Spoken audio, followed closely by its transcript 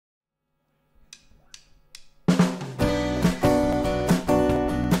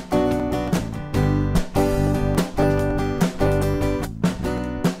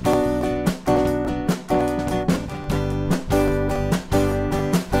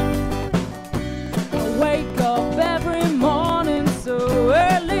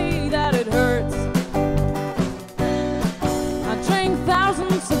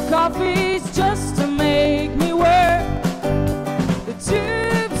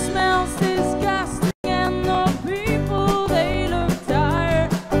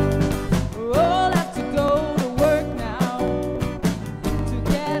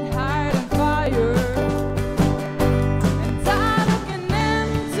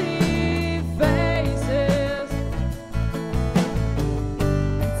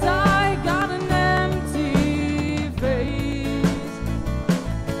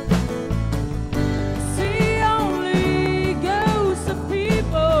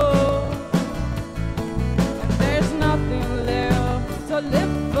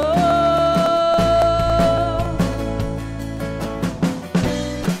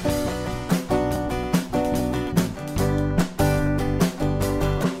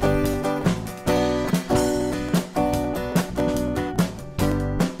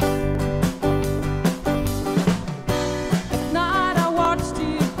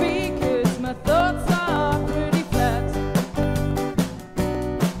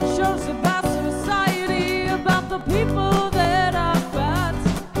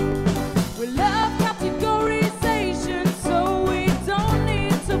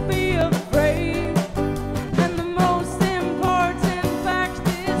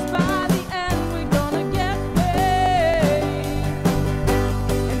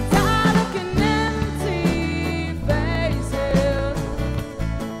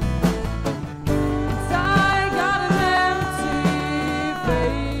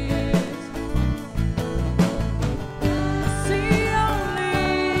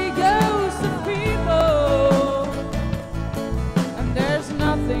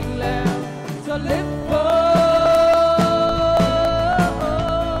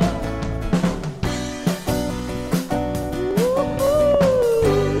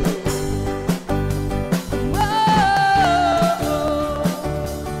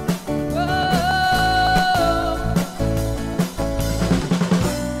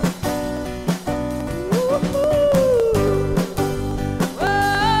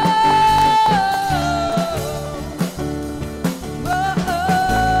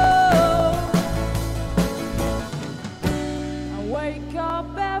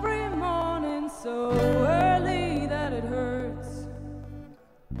every morning so early that it hurts,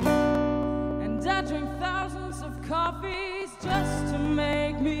 and I drink thousands of coffees just to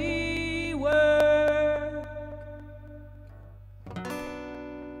make me work.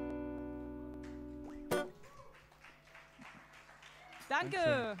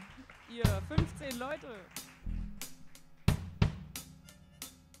 Danke, ihr 15 Leute.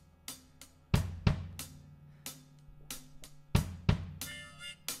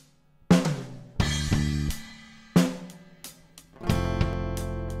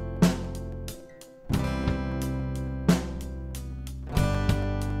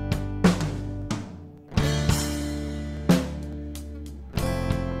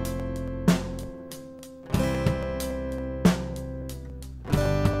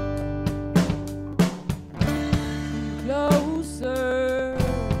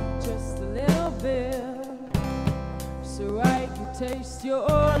 Taste your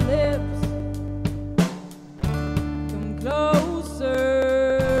lips. Come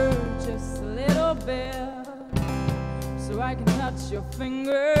closer, just a little bit, so I can touch your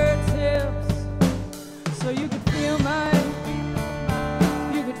fingertips, so you could feel my,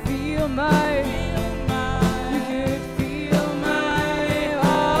 you could feel my, you could feel my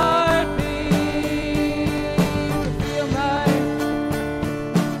heartbeat. You could feel my,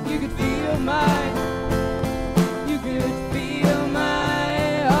 you could feel my, you could feel.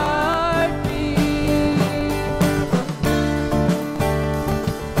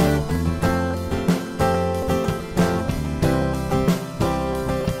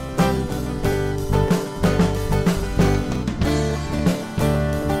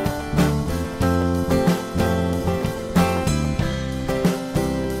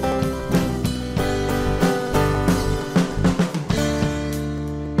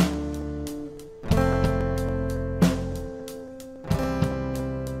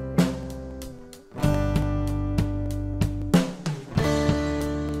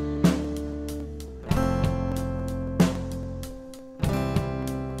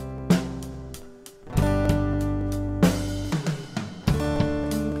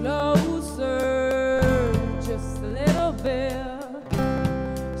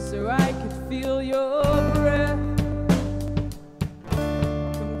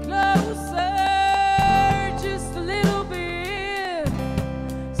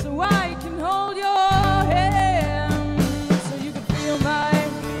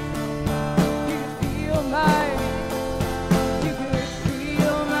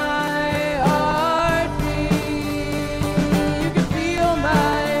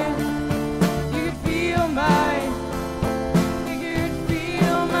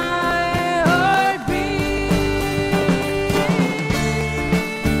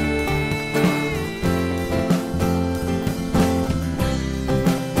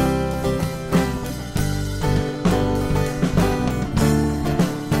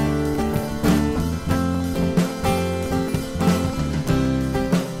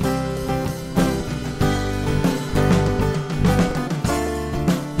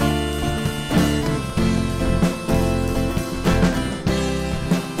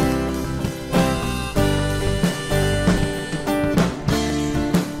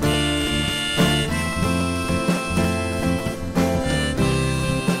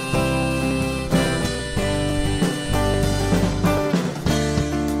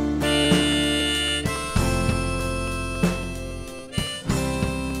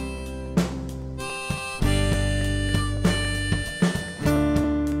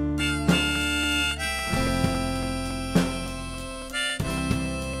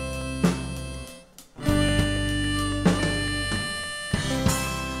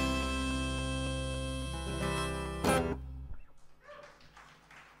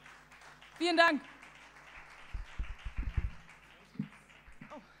 Vielen Dank.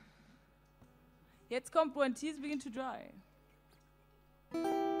 Oh. Jetzt kommt When Tears Begin to Dry.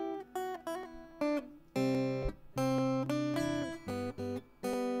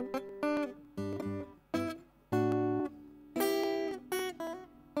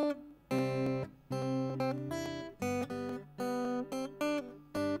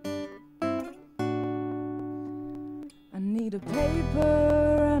 I need a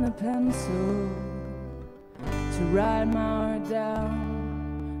paper and a pencil to write my heart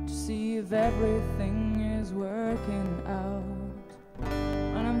down, to see if everything is working out.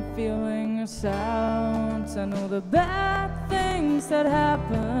 When I'm feeling a sound, I know the bad things that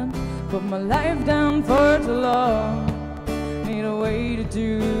happen, put my life down for too long. Need a way to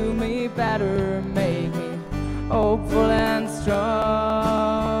do me better, make me hopeful and strong.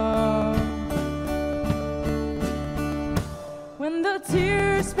 When when the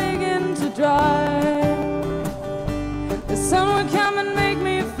tears begin to dry. The sun will come and make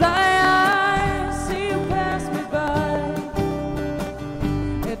me fly. I see you pass me by.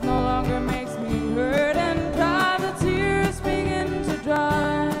 It no longer makes me hurt and cry. The tears begin to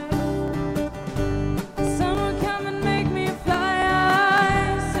dry. The sun will come and make me fly.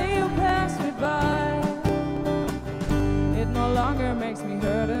 I see you pass me by. It no longer makes me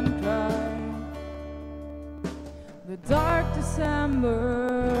hurt and cry. The dark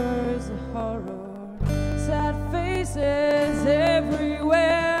December's a horror, sad faces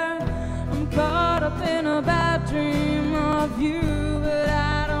everywhere. I'm caught up in a bad dream of you, but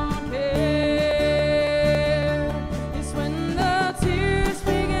I don't care. It's when the tears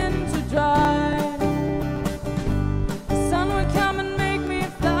begin to dry. The sun will come and make me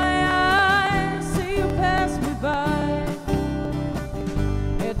fly. I see you pass me by.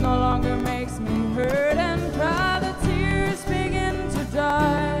 It no longer makes me hurt and cry. The tears begin to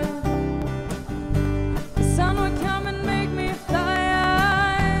dry. The sun will come and make me fly.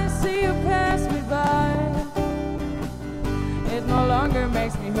 I see you pass me by. It no longer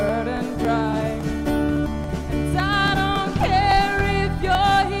makes me hurt and cry. And I don't care if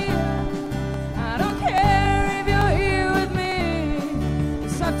you're here. I don't care if you're here with me.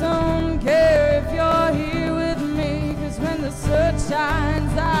 'Cause I don't care if you're here with me. 'Cause when the sun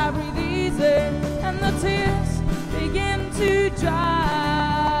shines, I breathe easy. And the tears begin to dry,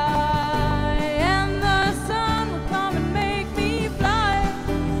 and the sun will come and make me fly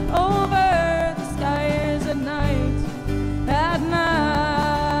over the skies at night, at night.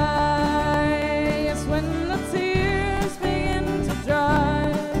 Yes, when the tears begin to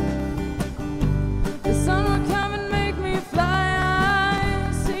dry, the sun will come and make me fly.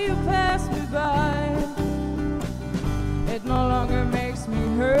 I see you pass me by. It no longer makes me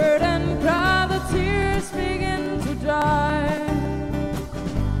hurt and cry. The tears begin to dry.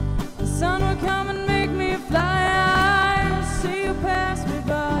 The sun will come and make me fly. I see you pass me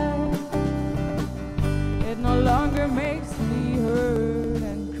by. It no longer makes me hurt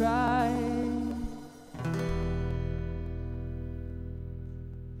and cry.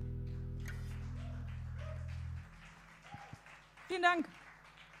 Vielen Dank.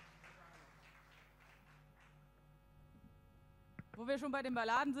 Wo wir schon bei den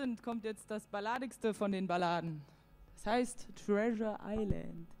Balladen sind, kommt jetzt das Balladigste von den Balladen. Das heißt Treasure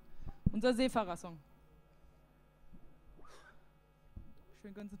Island. Unser Seefahrersong.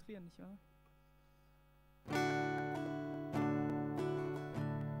 Schön konzentrieren, nicht wahr?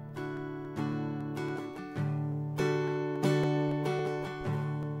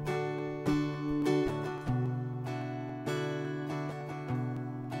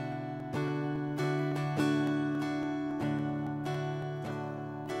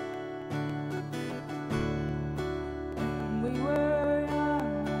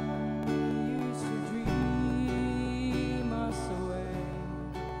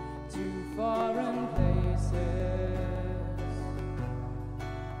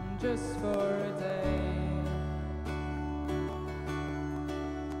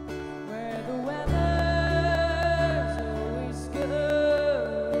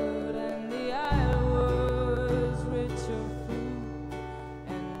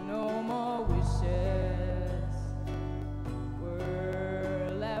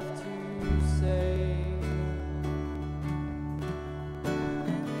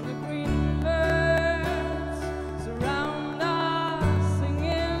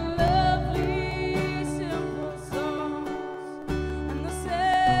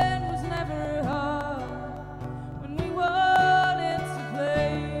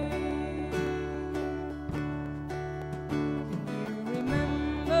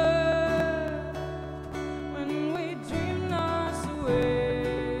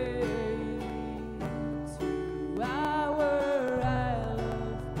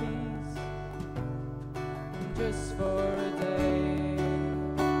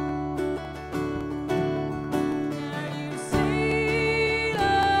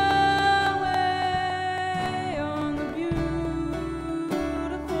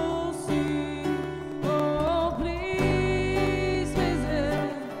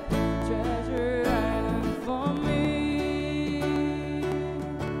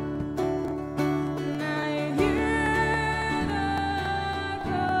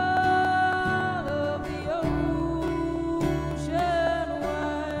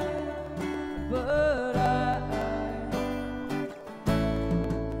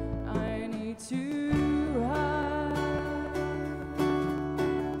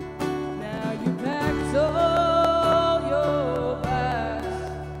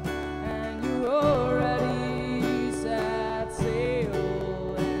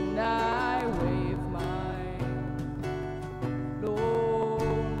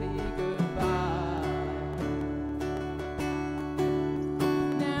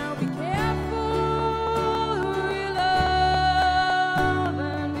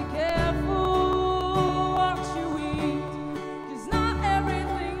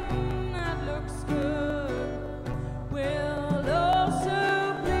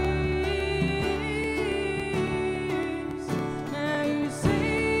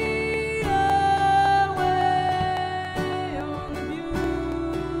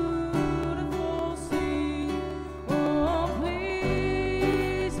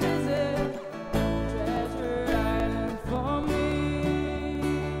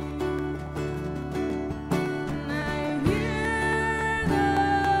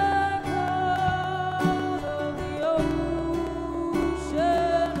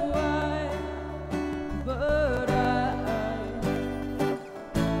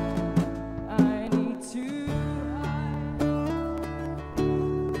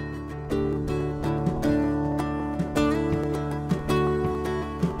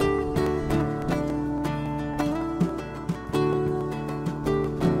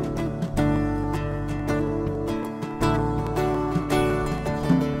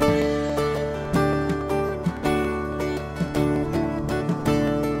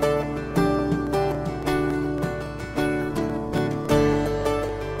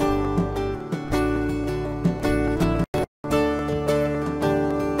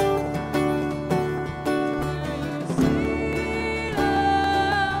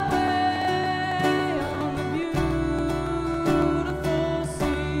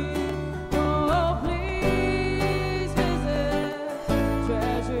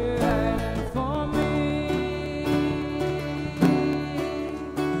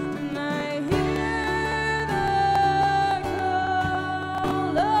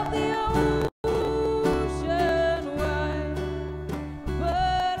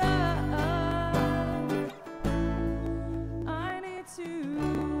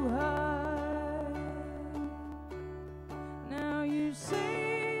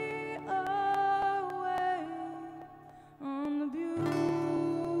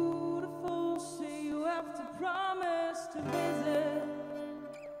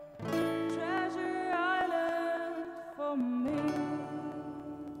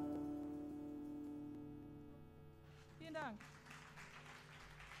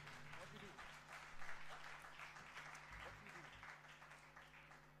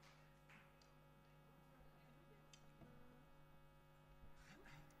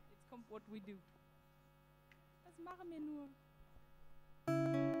 what we do. Das machen wir nur.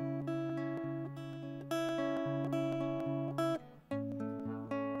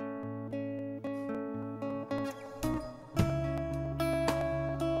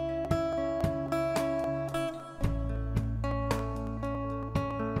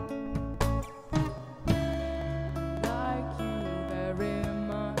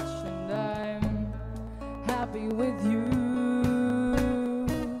 With you,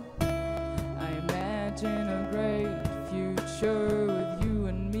 I imagine a great future with you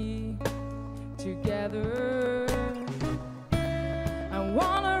and me together. I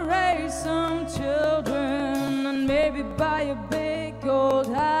wanna raise some children and maybe buy a big old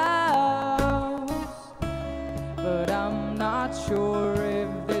house, but I'm not sure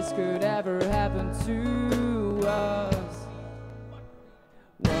if this could ever happen to us.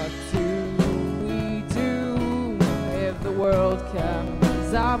 What the world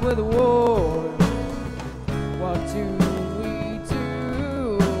comes up with a war? What do we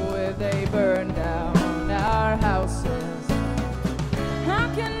do if they burn down our houses?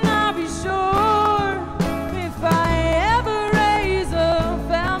 How can I be sure if I ever raise a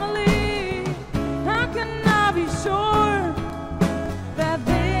family? How can I be sure that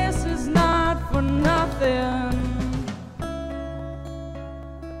this is not for nothing?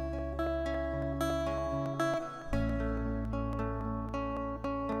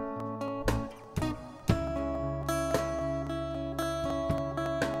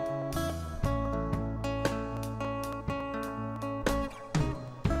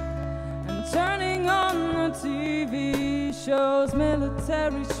 Turning on the TV shows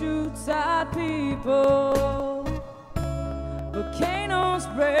military shoots at people, volcanoes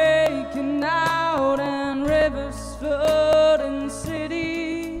breaking out and rivers flooding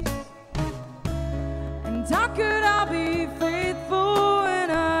cities. And how could I be faithful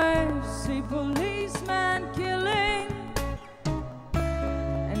when I see policemen killing?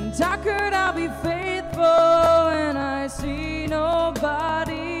 And how could I be faithful when I see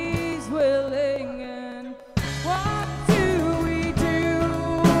nobody's willing? And what do we do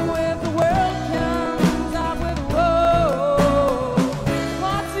if the world comes out with a war?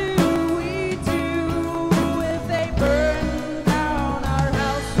 What do we do if they burn down our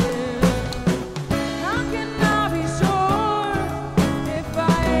houses? How can I be sure if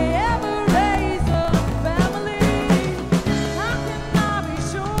I ever raise a family? How can I be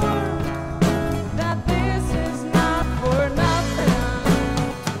sure that this is not for nothing?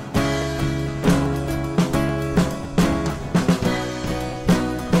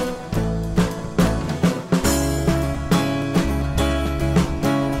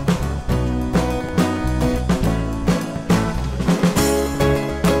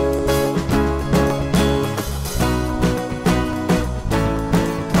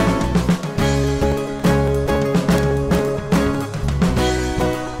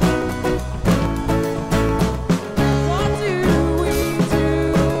 What do we do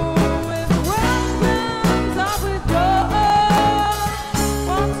if the world comes up with war?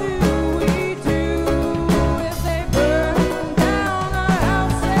 What do we do if they burn down our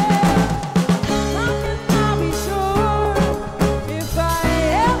houses? How can I be sure if I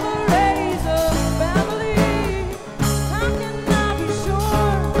ever raise a family? How can I be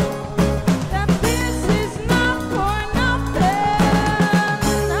sure that this is not for nothing?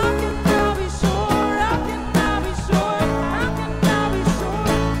 How can I be sure? How can I be sure? How can I be sure?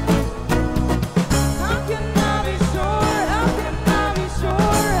 How can I be sure?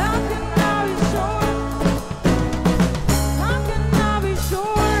 How can I be sure? How can I be sure? How can I be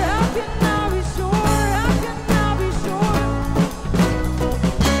sure? How can I be sure? How can I be sure?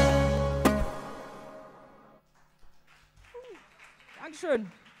 Dankeschön.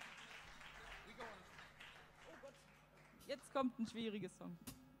 Oh Gott, jetzt kommt ein schwieriges Song.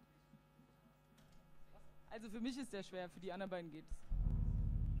 Also für mich ist der schwer, für die anderen beiden geht es.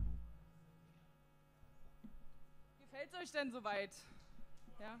 Gefällt es euch denn soweit?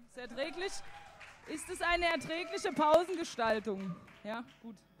 Ja, ist erträglich? Ist es eine erträgliche Pausengestaltung? Ja,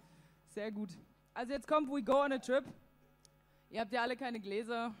 gut. Sehr gut. Also jetzt kommt We Go on a Trip. Ihr habt ja alle keine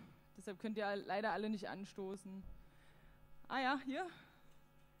Gläser, deshalb könnt ihr leider alle nicht anstoßen. Ah ja, hier.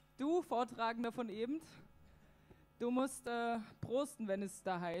 Du, Vortragender von eben. Du musst prosten, wenn es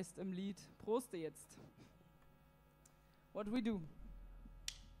da heißt im Lied. Proste jetzt. What we do.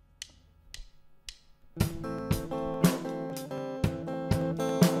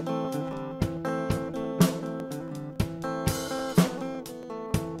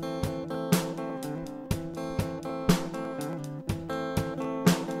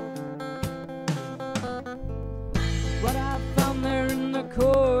 What I found there in the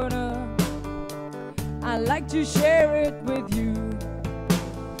corner like to share it with you.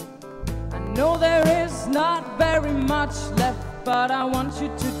 I know there is not very much left, but I want you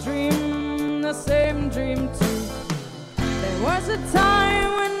to dream the same dream too. There was a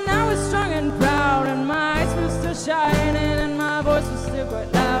time when I was strong and proud, and my eyes were still shining and my voice was still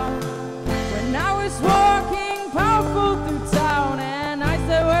quite loud. When I was walking powerful through town, and eyes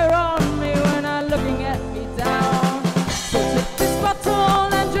that were on me were not looking at me down. So take this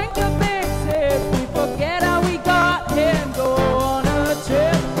bottle and drink a big sip. We forget how we got here and go on a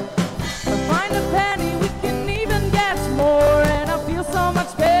trip. Find a penny, we can even get more, and I feel so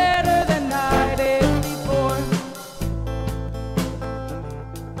much better than I did before.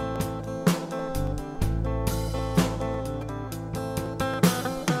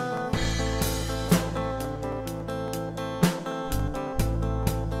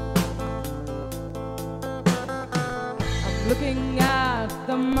 I'm looking at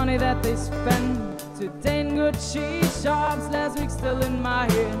the money that they spend today in Gucci shops, last week still in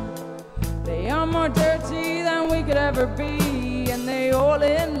my head. They are more dirty than we could ever be, and they all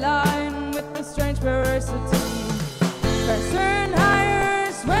in line with the strange perversity. Faster and higher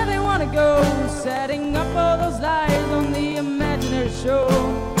is where they want to go, setting up all those lies on the imaginary show.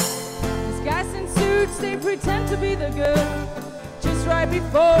 These guys in suits, they pretend to be the good, just right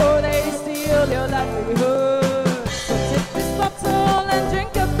before they steal your livelihood. So take this bottle and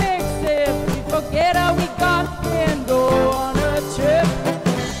drink a big sip. We forget how we got here and go on a trip.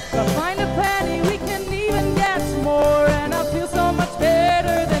 Find a penny, we can even get more, and I feel so much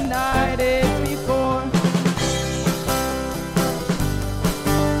better than I did before.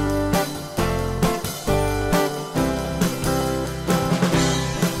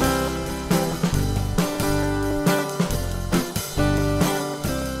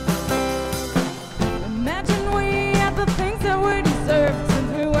 Imagine we had the things that we deserved,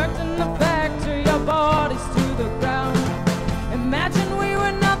 since we worked in the factory, our bodies to the ground. Imagine we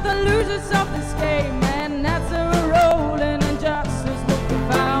were not the losers of this game, and that's how we're rolling, and justice what we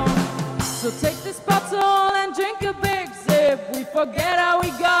found. So take this bottle and drink a big sip. We forget how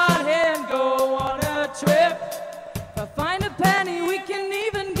we got here and go on a trip. If I find a penny, we can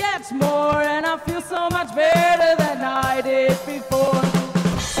even get more, and I feel so much better than I did before.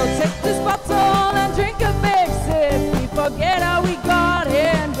 So take this bottle and drink a big sip. We forget how we got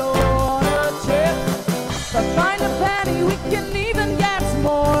here and go on a trip. If I find a penny, we can even get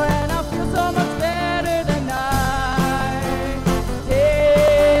more, and I feel so much better than I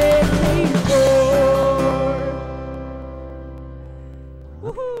did before.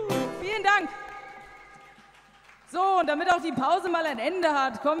 Vielen Dank. So, und damit auch die Pause mal ein Ende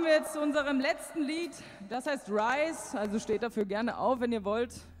hat, kommen wir jetzt zu unserem letzten Lied. Das heißt Rise, also steht dafür gerne auf, wenn ihr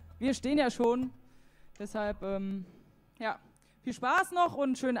wollt. Wir stehen ja schon, deshalb, ja, viel Spaß noch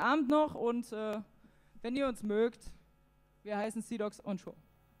und schönen Abend noch, und wenn ihr uns mögt, wir heißen Seadogs Onshore.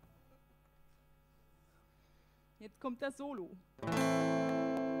 Jetzt kommt das Solo.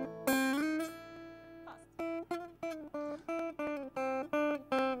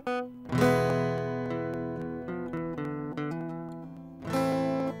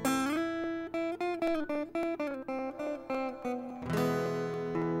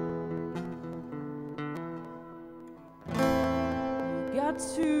 Got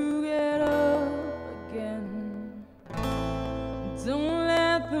to get up again. Don't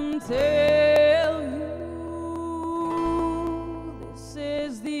let them tell you this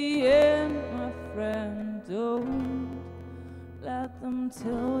is the end, my friend. Don't let them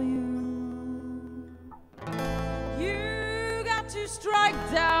tell you. You got to strike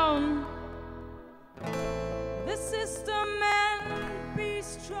down the system and be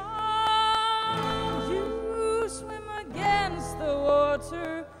strong. You swim against the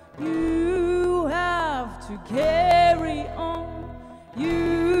water. You have to carry on.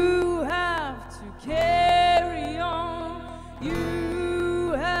 You have to carry on.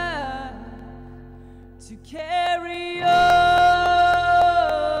 You have to carry on.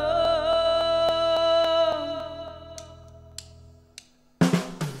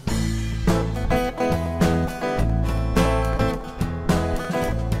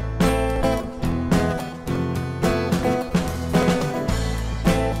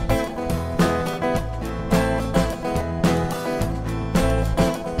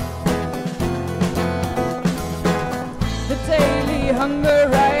 Hunger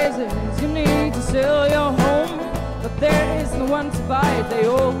rises, you need to sell your home, but there is no one to buy it. They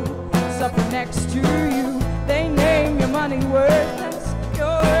all suffer next to you. They name your money worthless,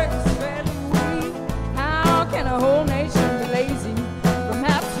 your work is fairly weak. How can a whole nation be lazy from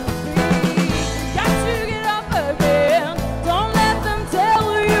half to three? You got to get up again. Don't let them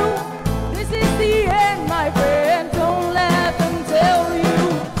tell you this is the end, my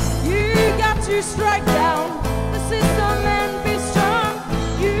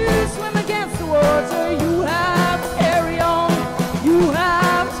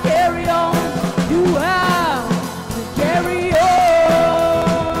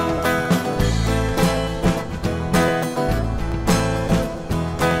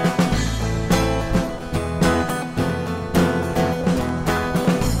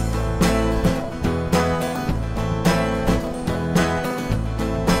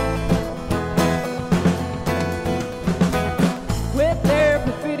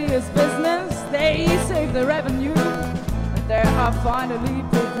finally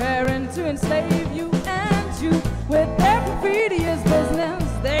preparing to enslave you, and you, with their perfidious business,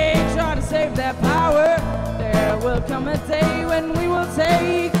 they try to save their power. There will come a day when we will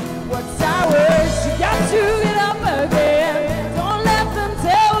take what's ours. You got to get up again. Don't let them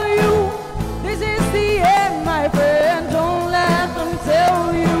tell you this is the end, my friend. Don't let them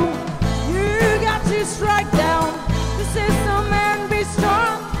tell you. You got to strike down the system and be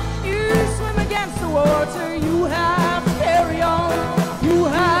strong. You swim against the water. You have to carry on. You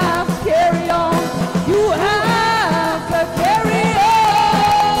have to carry on. You have to carry on.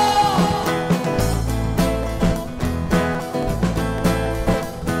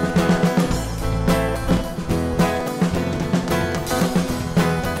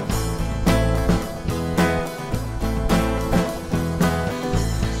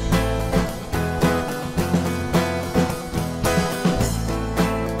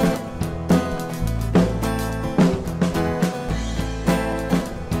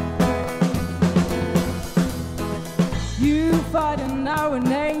 Fighting our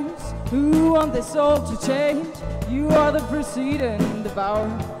names, who want this all to change? You are the precedent of our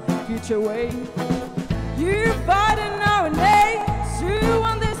future wave. You fighting our names, who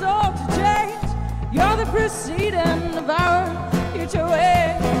want this all to change? You're the precedent of our future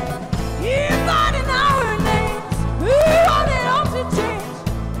wave. You fighting our names, who want it all to change?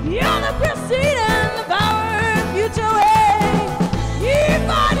 You're the precedent of our future wave. You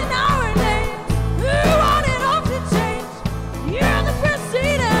fighting our names, who want it all to change? You're the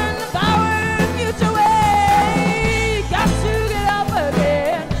precedent of our future way. Got to get up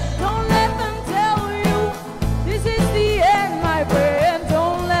again. Don't let them tell you this is the end, my friend.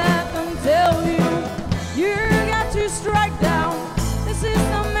 Don't let them tell you. You got to strike down the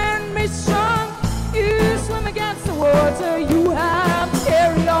system and be strong. You swim against the water. You have to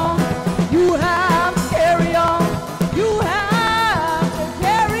carry on. You have to carry on. You have to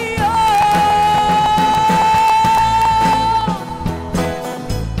carry on.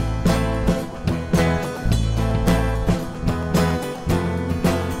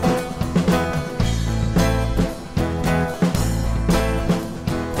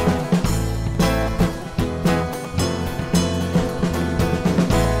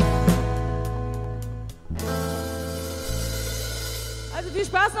 Also viel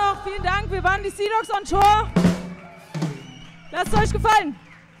Spaß noch, vielen Dank. Wir waren die Seadogs Onshore. Lasst es euch gefallen.